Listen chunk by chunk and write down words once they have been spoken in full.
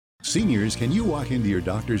Seniors, can you walk into your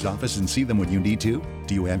doctor's office and see them when you need to?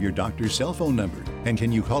 Do you have your doctor's cell phone number? And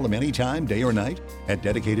can you call them anytime, day or night? At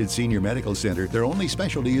Dedicated Senior Medical Center, their only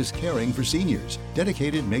specialty is caring for seniors.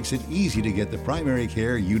 Dedicated makes it easy to get the primary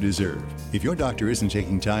care you deserve. If your doctor isn't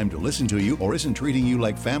taking time to listen to you or isn't treating you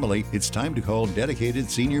like family, it's time to call Dedicated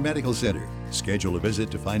Senior Medical Center. Schedule a visit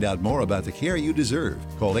to find out more about the care you deserve.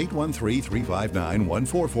 Call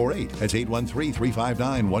 813-359-1448. That's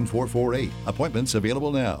 813-359-1448. Appointments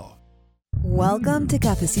available now. Welcome to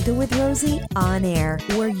Cafecito with Rosie On Air,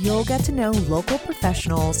 where you'll get to know local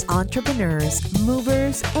professionals, entrepreneurs,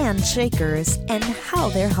 movers, and shakers, and how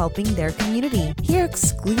they're helping their community. Hear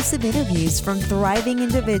exclusive interviews from thriving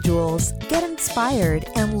individuals, get inspired,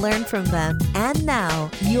 and learn from them. And now,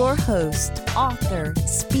 your host, author,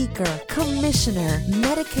 speaker, commissioner,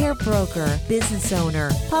 Medicare broker, business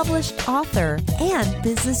owner, published author, and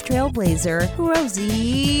business trailblazer,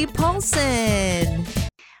 Rosie Paulson.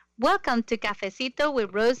 Welcome to Cafecito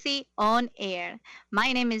with Rosie On Air.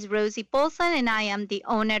 My name is Rosie Paulson, and I am the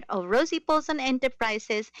owner of Rosie Paulson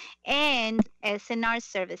Enterprises and SNR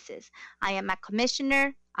Services. I am a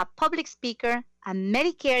commissioner, a public speaker, a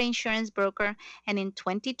Medicare insurance broker, and in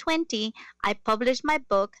 2020, I published my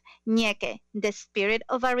book, Ñeque, The Spirit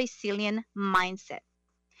of a Resilient Mindset.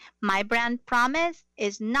 My brand promise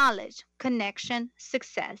is knowledge, connection,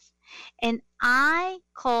 success. And I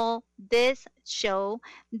call this show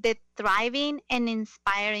the Thriving and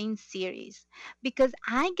Inspiring Series because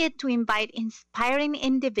I get to invite inspiring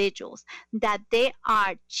individuals that they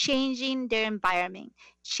are changing their environment,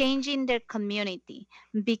 changing their community,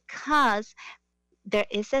 because there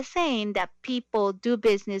is a saying that people do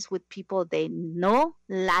business with people they know,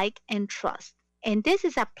 like, and trust. And this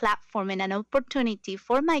is a platform and an opportunity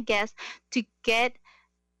for my guests to get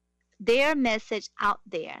their message out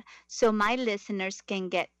there so my listeners can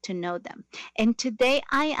get to know them. And today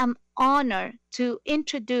I am honored to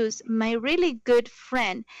introduce my really good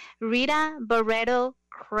friend, Rita Barreto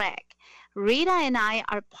Craig. Rita and I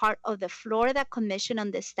are part of the Florida Commission on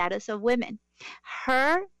the Status of Women.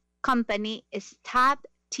 Her company is Top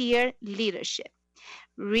Tier Leadership.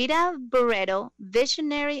 Rita Barreto,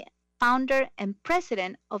 visionary founder and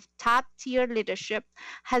president of Top Tier Leadership,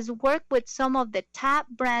 has worked with some of the top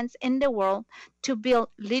brands in the world to build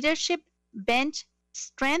leadership bench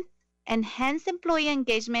strength, enhance employee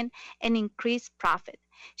engagement, and increase profit.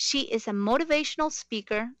 She is a motivational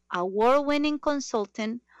speaker, award-winning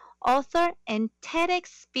consultant, author, and TEDx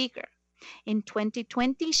speaker. In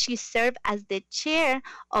 2020, she served as the chair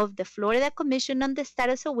of the Florida Commission on the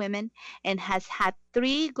Status of Women and has had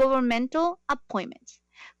 3 governmental appointments.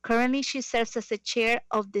 Currently, she serves as the chair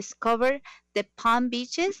of Discover the Palm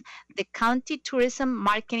Beaches, the county tourism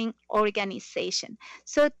marketing organization.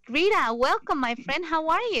 So, Rita, welcome, my friend. How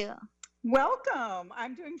are you? Welcome.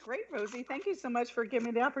 I'm doing great, Rosie. Thank you so much for giving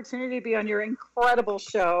me the opportunity to be on your incredible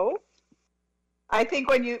show. I think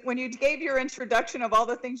when you gave your introduction of all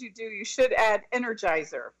the things you do, you should add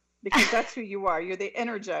Energizer, because that's who you are. You're the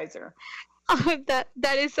Energizer. Oh,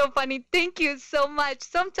 that is so funny. Thank you so much.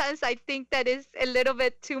 Sometimes I think that is a little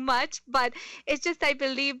bit too much, but it's just I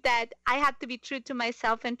believe that I have to be true to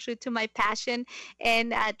myself and true to my passion,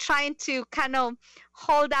 and trying to kind of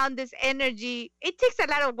hold down this energy. It takes a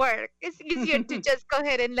lot of work. It's easier to just go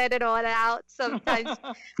ahead and let it all out sometimes.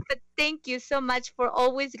 But thank you so much for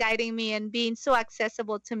always guiding me and being so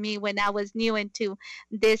accessible to me when I was new into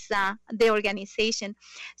this the organization.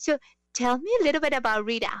 So tell me a little bit about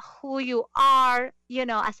Rita, who you are,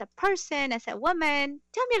 as a person, as a woman.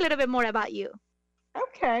 Tell me a little bit more about you.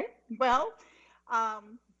 Okay. Well,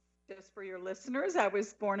 just for your listeners, I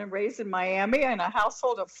was born and raised in Miami in a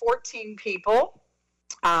household of 14 people.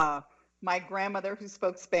 My grandmother, who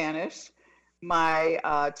spoke Spanish, my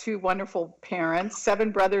 2 wonderful parents,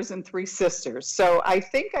 7 brothers and 3 sisters. So I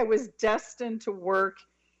think I was destined to work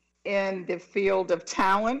in the field of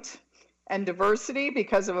talent and diversity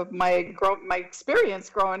because of my experience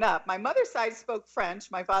growing up. My mother's side spoke French.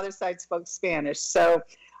 My father's side spoke Spanish. So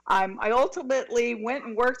I ultimately went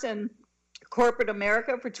and worked in corporate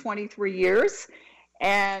America for 23 years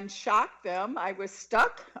and shocked them. I was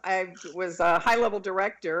stuck. I was a high-level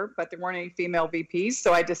director, but there weren't any female VPs.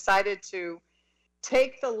 So I decided to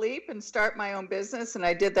take the leap and start my own business. And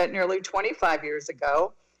I did that nearly 25 years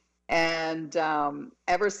ago. And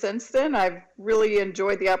ever since then, I've really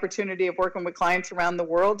enjoyed the opportunity of working with clients around the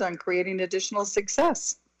world on creating additional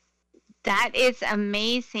success. That is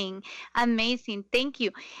amazing. Amazing. Thank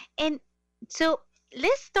you. And so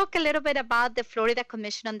let's talk a little bit about the Florida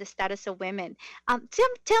Commission on the Status of Women.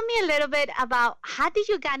 Tell me a little bit about how did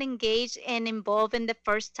you get engaged and involved in the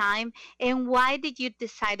first time, and why did you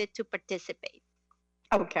decide to participate?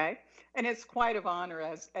 Okay. And it's quite an honor,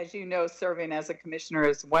 as you know, serving as a commissioner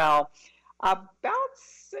as well. About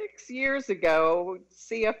 6 years ago,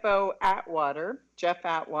 CFO Atwater, Jeff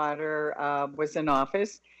Atwater, was in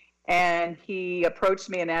office, and he approached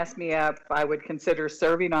me and asked me if I would consider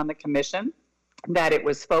serving on the commission, that it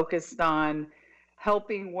was focused on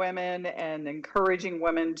helping women and encouraging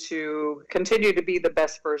women to continue to be the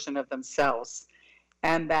best version of themselves,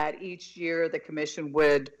 and that each year the commission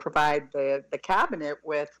would provide the cabinet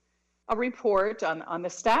with a report on the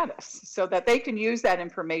status so that they can use that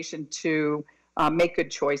information to make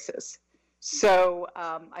good choices. So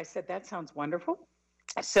I said, that sounds wonderful.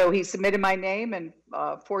 So he submitted my name, and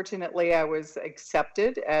fortunately I was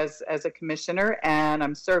accepted as a commissioner, and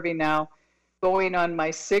I'm serving now, going on my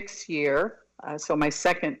 6th year, so my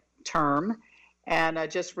 2nd term, and I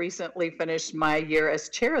just recently finished my year as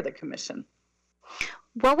chair of the commission.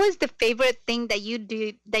 What was the favorite thing that you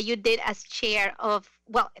did as chair of?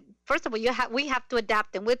 Well, first of all, we have to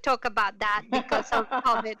adapt, and we'll talk about that because of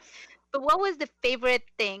COVID. But what was the favorite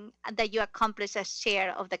thing that you accomplished as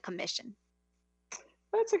chair of the commission?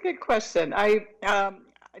 That's a good question. I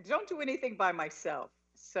don't do anything by myself,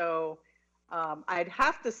 so I'd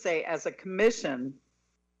have to say, as a commission,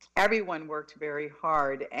 everyone worked very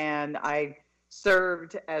hard, and I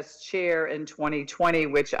served as chair in 2020,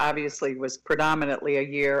 which obviously was predominantly a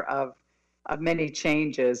year of many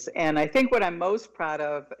changes. And I think what I'm most proud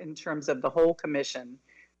of in terms of the whole commission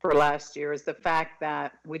for last year is the fact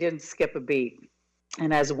that we didn't skip a beat.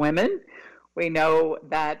 And as women, we know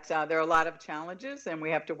that there are a lot of challenges, and we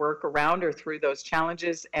have to work around or through those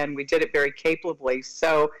challenges, and we did it very capably.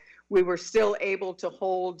 So we were still able to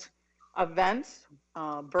hold events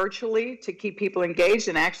virtually to keep people engaged,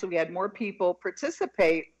 and actually we had more people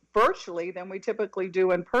participate virtually than we typically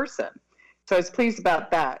do in person. So I was pleased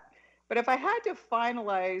about that. But if I had to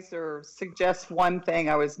finalize or suggest one thing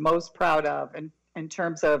I was most proud of in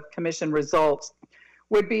terms of commission results,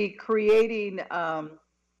 would be creating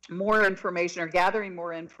more information, or gathering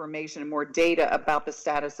more information and more data about the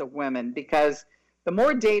status of women, because the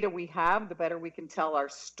more data we have, the better we can tell our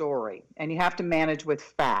story, and you have to manage with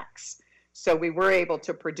facts. So we were able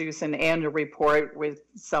to produce an annual report with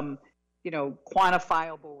some,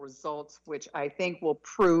 quantifiable results, which I think will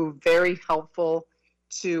prove very helpful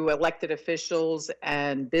to elected officials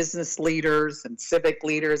and business leaders and civic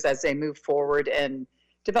leaders as they move forward and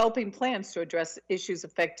developing plans to address issues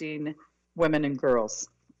affecting women and girls.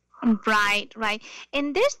 Right.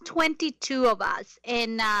 And there's 22 of us,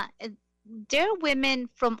 and there are women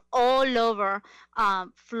from all over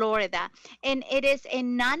Florida, and it is a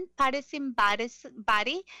nonpartisan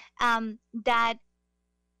body that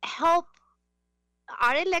help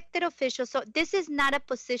our elected officials. So this is not a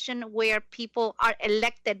position where people are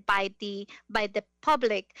elected by the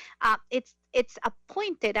public. It's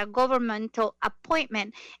appointed, a governmental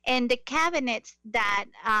appointment, and the cabinets that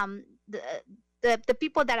the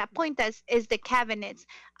people that appoint us is the cabinets.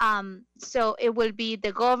 So it will be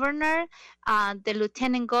the governor, the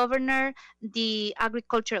lieutenant governor, the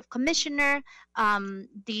agricultural commissioner,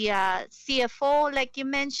 the CFO, like you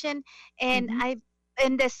mentioned, and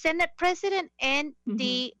and the Senate president, and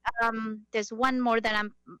the there's one more that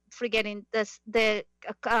I'm forgetting. The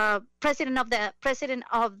president of the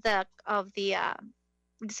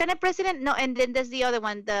Senate president. No, and then there's the other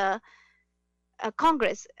one, the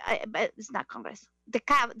Congress. It's not Congress. The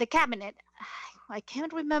cabinet. I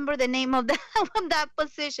can't remember the name of that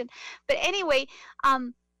position. But anyway,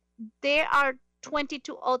 there are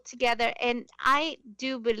 22 altogether, and I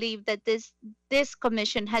do believe that this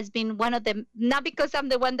commission has been one of them, not because I'm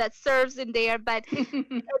the one that serves in there, but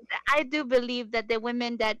I do believe that the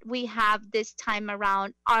women that we have this time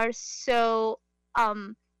around are so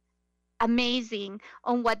amazing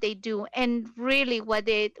on what they do, and really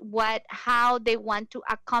how they want to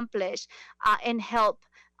accomplish and help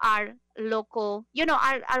our local,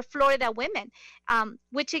 our Florida women,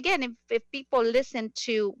 which again, if people listen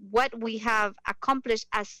to what we have accomplished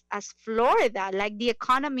as Florida, like the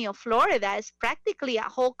economy of Florida is practically a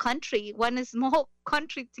whole country, one small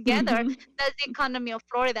country together. That's the economy of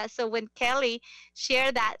Florida. So when Kelly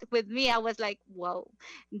shared that with me, I was like, whoa,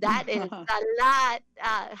 that is a lot,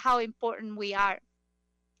 how important we are.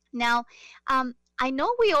 Now, I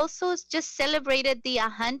know we also just celebrated the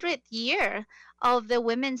 100th year of the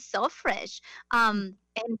women's suffrage. And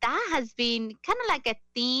that has been kind of like a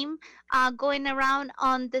theme going around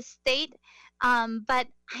on the state. But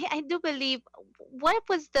I do believe, what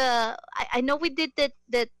was I know we did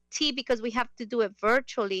the T because we have to do it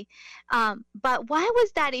virtually. But why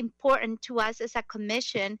was that important to us as a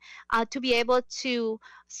commission to be able to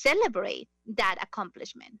celebrate that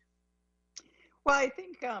accomplishment? Well, I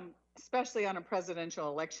think, especially on a presidential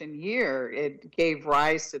election year, it gave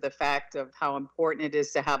rise to the fact of how important it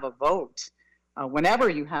is to have a vote whenever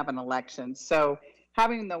you have an election. So,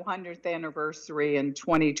 having the 100th anniversary in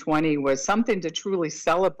 2020 was something to truly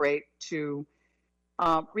celebrate, to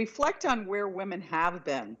reflect on where women have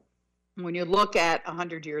been. When you look at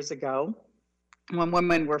 100 years ago, when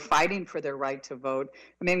women were fighting for their right to vote,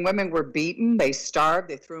 I mean, women were beaten, they starved,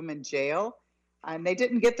 they threw them in jail, and they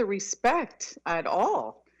didn't get the respect at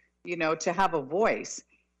all, to have a voice.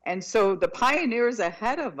 And so the pioneers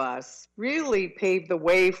ahead of us really paved the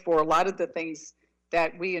way for a lot of the things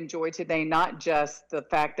that we enjoy today, not just the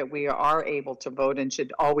fact that we are able to vote and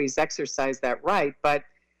should always exercise that right, but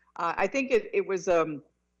I think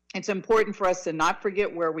it's important for us to not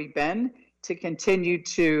forget where we've been, to continue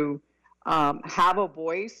to have a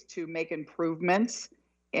voice, to make improvements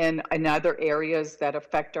in other areas that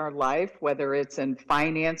affect our life, whether it's in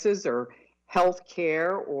finances or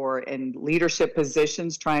healthcare or in leadership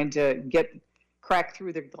positions, trying to crack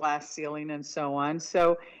through the glass ceiling and so on.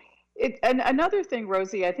 So, and another thing,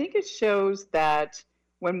 Rosie, I think it shows that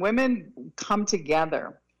when women come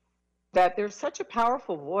together, that there's such a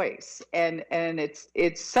powerful voice, and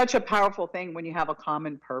it's such a powerful thing when you have a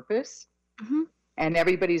common purpose, Mm-hmm. and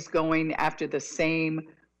everybody's going after the same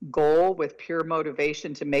goal with pure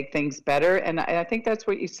motivation to make things better. And I think that's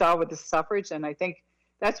what you saw with the suffrage, and I think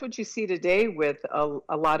that's what you see today with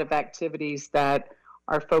a lot of activities that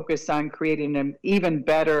are focused on creating an even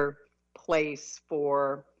better place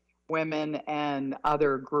for women and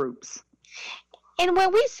other groups. And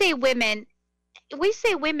when we say women,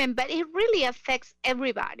 but it really affects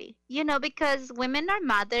everybody, because women are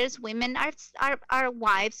mothers, women are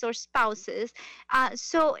wives or spouses.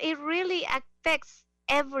 So it really affects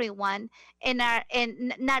everyone, and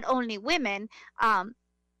not only women.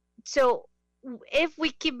 So if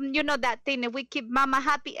we keep, that thing, if we keep mama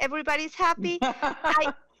happy, everybody's happy.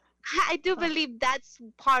 I do believe that's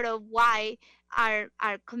part of why our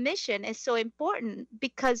commission is so important,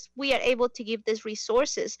 because we are able to give these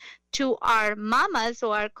resources to our mamas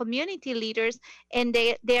or our community leaders, and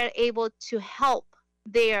they are able to help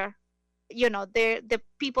the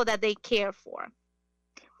people that they care for.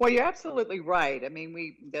 Well, you're absolutely right. I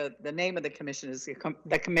mean, the name of the commission is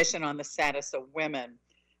the Commission on the Status of Women.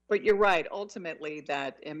 But you're right. Ultimately,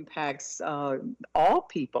 that impacts all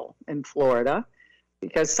people in Florida,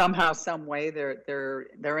 because somehow, some way,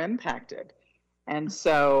 they're impacted. And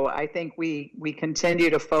so I think we continue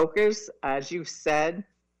to focus. As you said,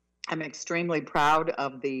 I'm extremely proud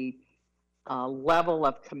of the level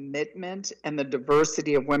of commitment and the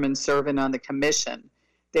diversity of women serving on the commission.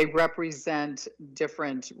 They represent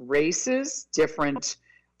different races, different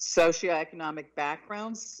socioeconomic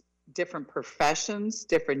backgrounds, different professions,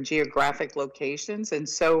 different geographic locations. And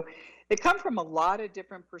so they come from a lot of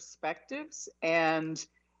different perspectives. And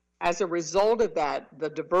as a result of that, the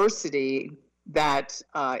diversity that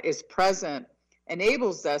is present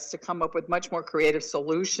enables us to come up with much more creative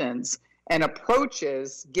solutions and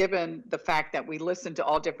approaches, given the fact that we listen to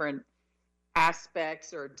all different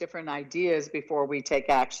aspects or different ideas before we take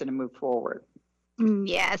action and move forward.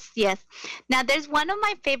 Yes. Now, there's one of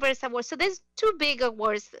my favorite awards. So there's two big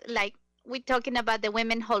awards, like we're talking about the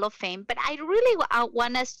Women Hall of Fame, but I really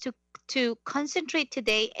want us to concentrate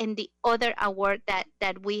today in the other award that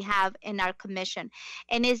we have in our commission,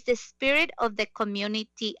 and is the Spirit of the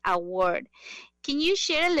Community Award. Can you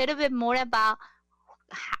share a little bit more about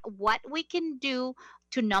what we can do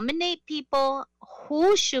to nominate people,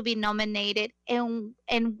 who should be nominated, and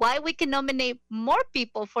why we can nominate more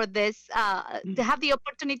people for this, to have the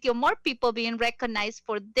opportunity of more people being recognized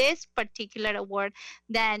for this particular award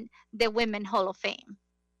than the Women Hall of Fame?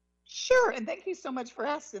 Sure, and thank you so much for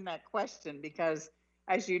asking that question, because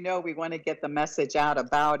as you know, we want to get the message out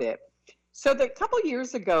about it. So a couple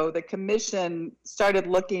years ago, the commission started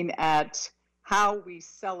looking at how we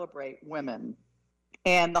celebrate women.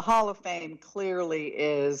 And the Hall of Fame clearly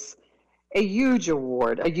is a huge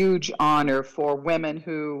award, a huge honor for women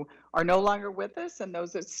who are no longer with us, and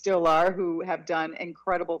those that still are, who have done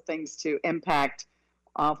incredible things to impact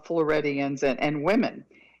Floridians and women.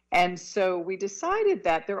 And so we decided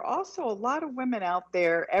that there are also a lot of women out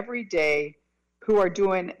there every day who are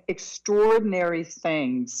doing extraordinary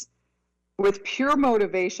things with pure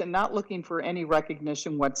motivation, not looking for any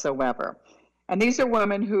recognition whatsoever. And these are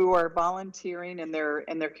women who are volunteering in their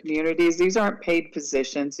communities. These aren't paid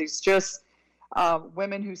positions. It's just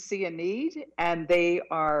women who see a need, and they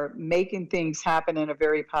are making things happen in a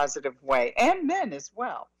very positive way, and men as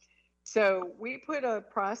well. So we put a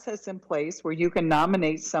process in place where you can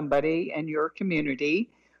nominate somebody in your community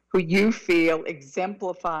who you feel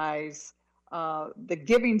exemplifies the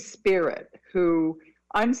giving spirit who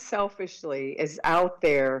unselfishly is out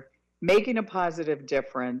there making a positive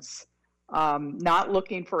difference, not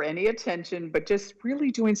looking for any attention, but just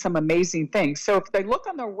really doing some amazing things. So if they look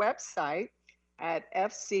on their website at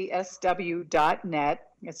fcsw.net,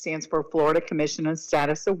 it stands for Florida Commission on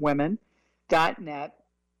Status of Women.net,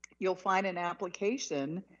 you'll find an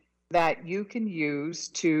application that you can use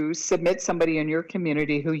to submit somebody in your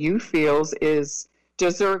community who you feel is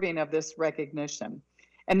deserving of this recognition.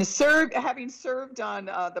 And having served on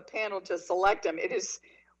the panel to select them, it is,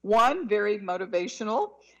 one, very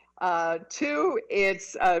motivational. Two,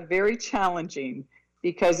 it's very challenging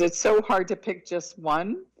because it's so hard to pick just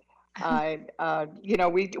one.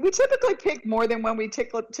 We typically pick more than one. We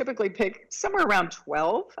typically pick somewhere around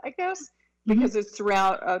 12, I guess, because it's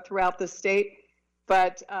throughout the state.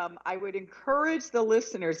 But I would encourage the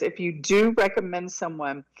listeners, if you do recommend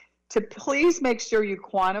someone, to please make sure you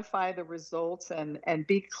quantify the results and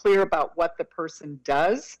be clear about what the person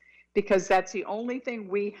does, because that's the only thing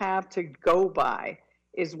we have to go by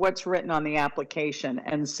is what's written on the application.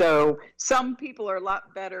 And so some people are a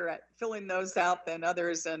lot better at filling those out than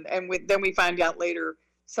others. And then we find out later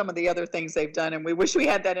some of the other things they've done. And we wish we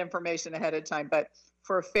had that information ahead of time. But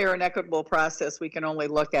for a fair and equitable process, we can only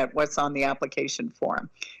look at what's on the application form.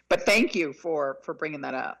 But thank you for bringing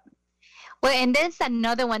that up. Well, and there's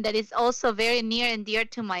another one that is also very near and dear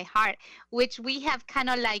to my heart, which we have kind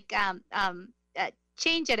of like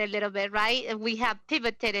changed it a little bit, right? We have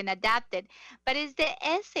pivoted and adapted, but it's the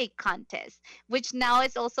essay contest, which now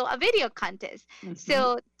is also a video contest. Mm-hmm.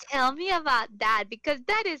 So tell me about that, because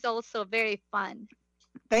that is also very fun.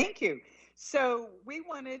 Thank you. So we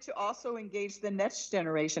wanted to also engage the next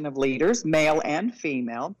generation of leaders, male and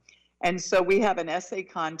female. And so we have an essay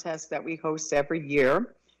contest that we host every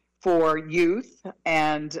year for youth,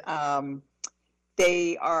 and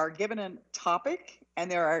they are given a topic and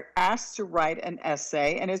they are asked to write an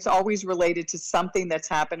essay, and it's always related to something that's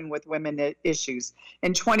happening with women issues.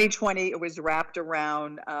 In 2020, it was wrapped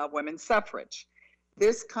around women's suffrage.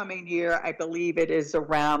 This coming year, I believe it is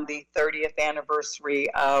around the 30th anniversary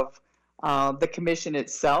of the commission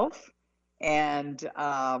itself and,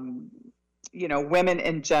 women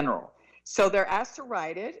in general. So they're asked to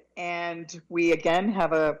write it, and we again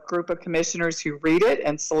have a group of commissioners who read it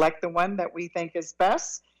and select the one that we think is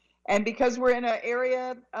best. And because we're in an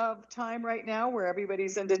area of time right now where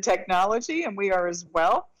everybody's into technology, and we are as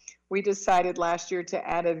well, we decided last year to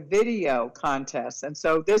add a video contest. And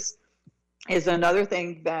so this is another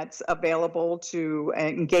thing that's available to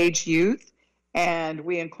engage youth, and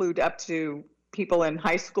we include up to people in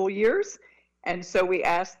high school years. And so we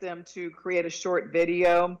ask them to create a short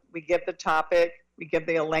video. We give the topic, we give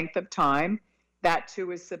the length of time. That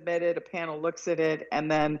too is submitted, a panel looks at it, and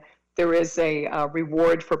then there is a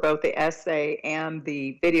reward for both the essay and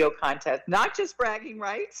the video contest, not just bragging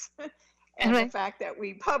rights, and the fact that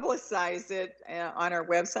we publicize it on our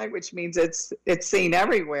website, which means it's seen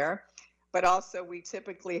everywhere, but also we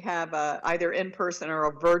typically have either in person or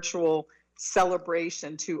a virtual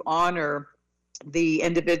celebration to honor the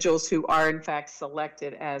individuals who are in fact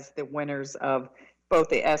selected as the winners of both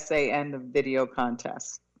the essay and the video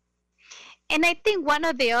contest. And I think one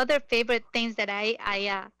of the other favorite things that I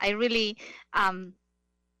really,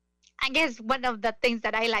 I guess one of the things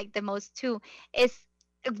that I like the most too is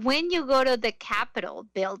when you go to the Capitol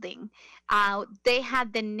building, they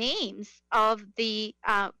have the names of the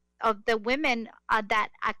women that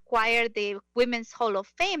acquired the Women's Hall of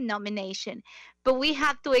Fame nomination. But we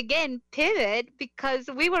have to again pivot because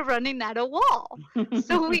we were running out of wall.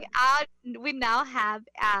 So we now have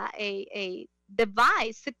a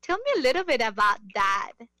device. So tell me a little bit about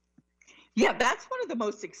that. Yeah, that's one of the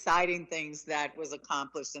most exciting things that was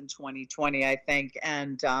accomplished in 2020, I think.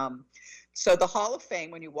 And so the Hall of Fame,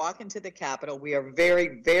 when you walk into the Capitol, we are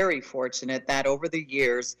very, very fortunate that over the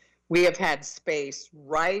years, we have had space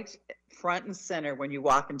right front and center when you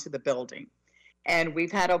walk into the building. And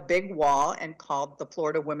we've had a big wall and called the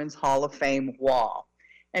Florida Women's Hall of Fame wall.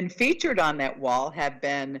 And featured on that wall have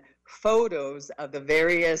been photos of the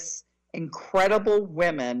various incredible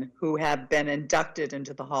women who have been inducted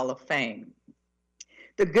into the Hall of Fame.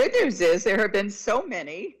 The good news is there have been so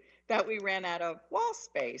many that we ran out of wall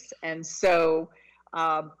space. And so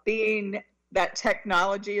being that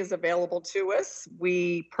technology is available to us,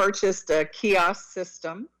 we purchased a kiosk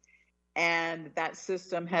system, and that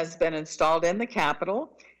system has been installed in the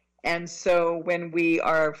Capitol. And so when we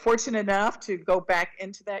are fortunate enough to go back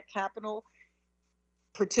into that Capitol,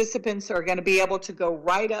 participants are going to be able to go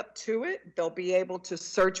right up to it. They'll be able to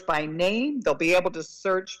search by name. They'll be able to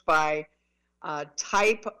search by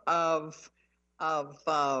type of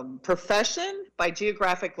profession, by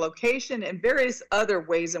geographic location, and various other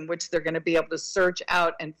ways in which they're going to be able to search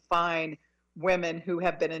out and find women who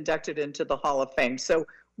have been inducted into the Hall of Fame. So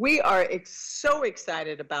we are so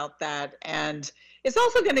excited about that. And it's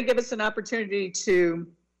also going to give us an opportunity to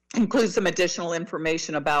include some additional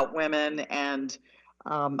information about women and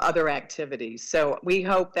other activities. So we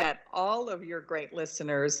hope that all of your great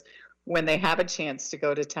listeners, when they have a chance to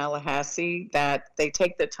go to Tallahassee, that they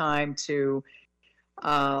take the time to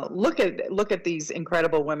look at these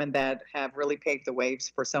incredible women that have really paved the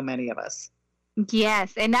ways for so many of us.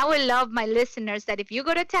 Yes, and I would love my listeners that if you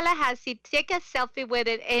go to Tallahassee, take a selfie with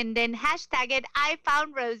it and then hashtag it, I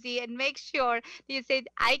found Rosie, and make sure you say,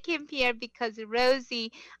 I came here because Rosie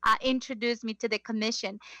introduced me to the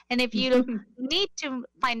commission. And if you need to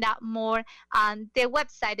find out more, their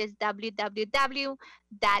website is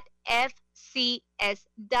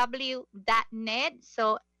www.fcsw.net.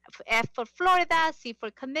 So F for Florida, C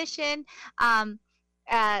for commission,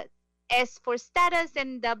 S for status,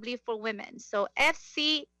 and W for women. So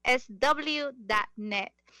fcsw.net.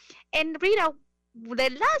 And Rita, the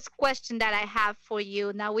last question that I have for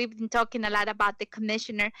you, now we've been talking a lot about the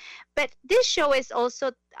commissioner, but this show is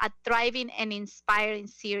also a thriving and inspiring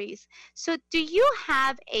series. So do you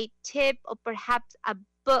have a tip or perhaps a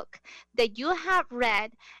book that you have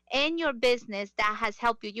read in your business that has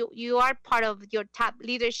helped you? You are part of your top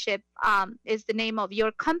leadership, is the name of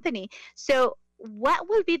your company. So what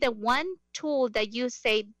will be the one tool that you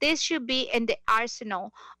say this should be in the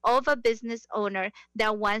arsenal of a business owner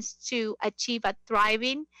that wants to achieve a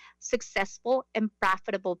thriving, successful, and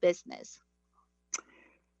profitable business?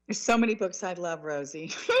 There's so many books I love,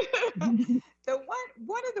 Rosie. One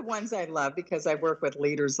of the ones I love, because I work with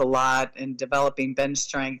leaders a lot in developing bench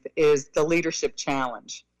strength, is The Leadership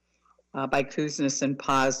Challenge by Kuznets and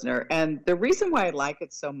Posner. And the reason why I like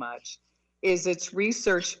it so much is it's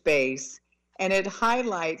research-based, and it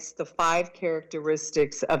highlights the 5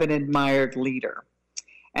 characteristics of an admired leader.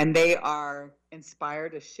 And they are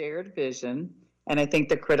inspired, a shared vision. And I think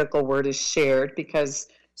the critical word is shared, because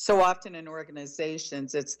so often in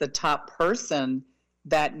organizations, it's the top person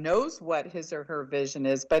that knows what his or her vision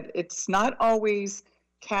is, but it's not always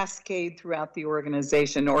cascade throughout the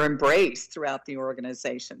organization or embraced throughout the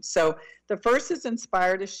organization. So the first is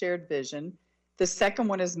inspired, a shared vision. The second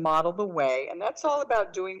one is model the way, and that's all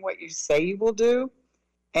about doing what you say you will do,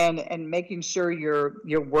 and making sure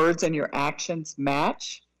your words and your actions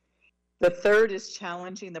match. The third is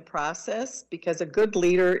challenging the process, because a good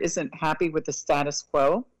leader isn't happy with the status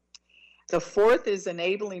quo. The fourth is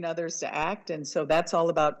enabling others to act, and so that's all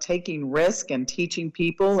about taking risk and teaching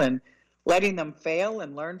people and letting them fail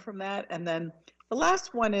and learn from that. And then the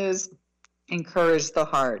last one is encourage the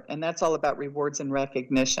heart, and that's all about rewards and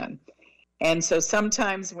recognition. And so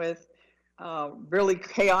sometimes with really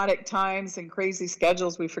chaotic times and crazy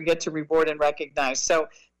schedules, we forget to reward and recognize. So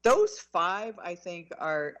those 5, I think,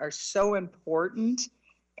 are so important.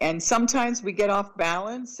 And sometimes we get off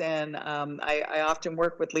balance. And I often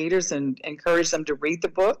work with leaders and encourage them to read the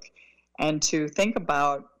book and to think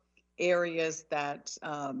about areas that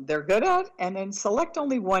they're good at, and then select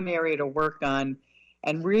only one area to work on,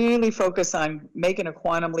 and really focus on making a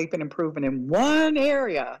quantum leap and improvement in one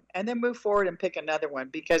area, and then move forward and pick another one,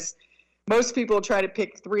 because most people try to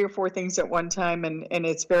pick 3 or 4 things at one time, and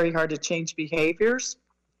it's very hard to change behaviors.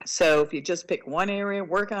 So if you just pick one area,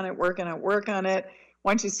 work on it,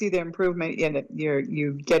 once you see the improvement in it,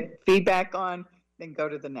 you get feedback on, then go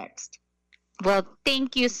to the next. Well,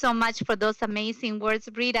 thank you so much for those amazing words,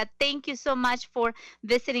 Rita. Thank you so much for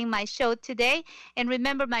visiting my show today. And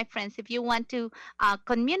remember, my friends, if you want to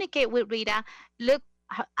communicate with Rita, look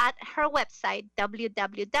at her website,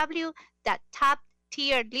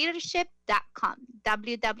 www.toptierleadership.com,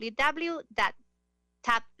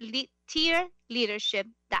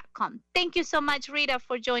 www.toptierleadership.com. Thank you so much, Rita,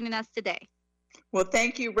 for joining us today. Well,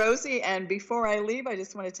 thank you, Rosie. And before I leave, I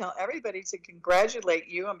just want to tell everybody to congratulate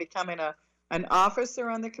you on becoming an officer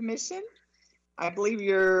on the commission. I believe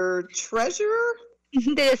you're treasurer?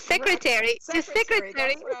 The secretary. The secretary.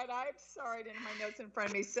 That's right. I'm sorry, I didn't have my notes in front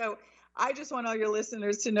of me. So I just want all your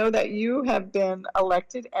listeners to know that you have been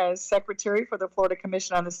elected as secretary for the Florida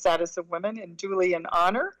Commission on the Status of Women, and duly in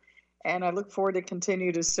honor. And I look forward to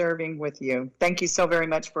continue to serving with you. Thank you so very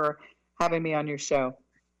much for having me on your show.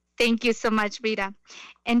 Thank you so much, Rita.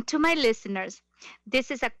 And to my listeners,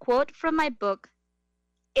 this is a quote from my book.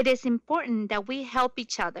 It is important that we help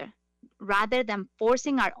each other, rather than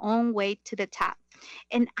forcing our own way to the top.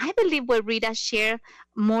 And I believe what Rita shared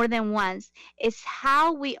more than once is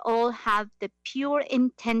how we all have the pure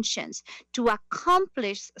intentions to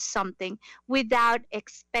accomplish something without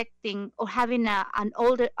expecting or having a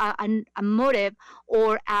motive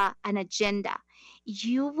or an agenda.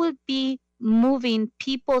 You will be moving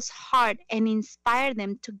people's heart and inspire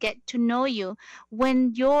them to get to know you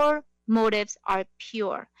when your motives are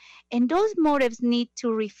pure. And those motives need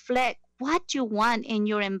to reflect what you want in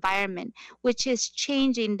your environment, which is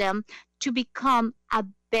changing them to become a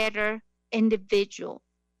better individual.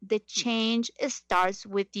 The change starts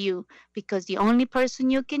with you because the only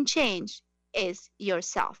person you can change is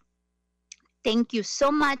yourself. Thank you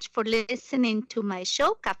so much for listening to my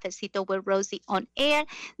show, Cafecito with Rosie on air.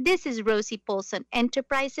 This is Rosie Paulson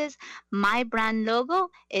Enterprises. My brand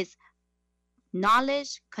logo is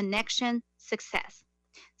knowledge, connection, success.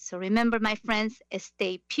 So remember, my friends,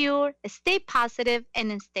 stay pure, stay positive,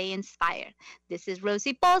 and stay inspired. This is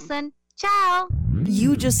Rosie Paulson. Ciao.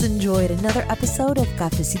 You just enjoyed another episode of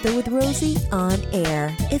Cafecito with Rosie on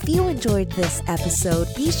air. If you enjoyed this episode,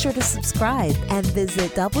 be sure to subscribe and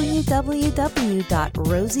visit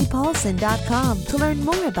www.rosiepaulson.com to learn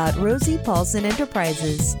more about Rosie Paulson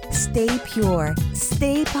Enterprises. Stay pure,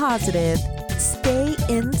 stay positive, stay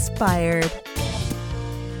inspired.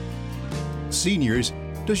 Seniors,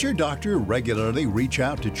 does your doctor regularly reach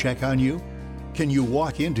out to check on you? Can you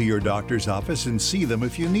walk into your doctor's office and see them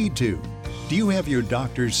if you need to? Do you have your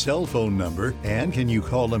doctor's cell phone number, and can you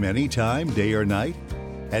call them anytime, day or night?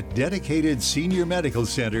 At Dedicated Senior Medical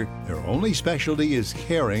Center, their only specialty is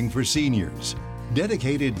caring for seniors.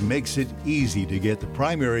 Dedicated makes it easy to get the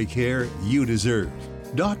primary care you deserve.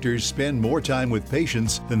 Doctors spend more time with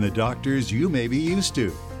patients than the doctors you may be used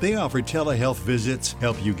to. They offer telehealth visits,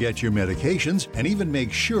 help you get your medications, and even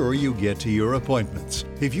make sure you get to your appointments.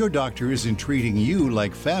 If your doctor isn't treating you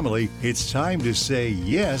like family, it's time to say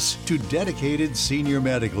yes to Dedicated Senior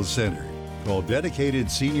Medical Center. Call Dedicated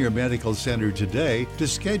Senior Medical Center today to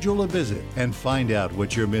schedule a visit and find out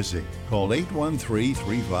what you're missing. Call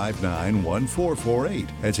 813-359-1448.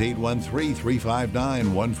 That's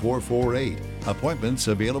 813-359-1448. Appointments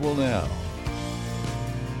available now.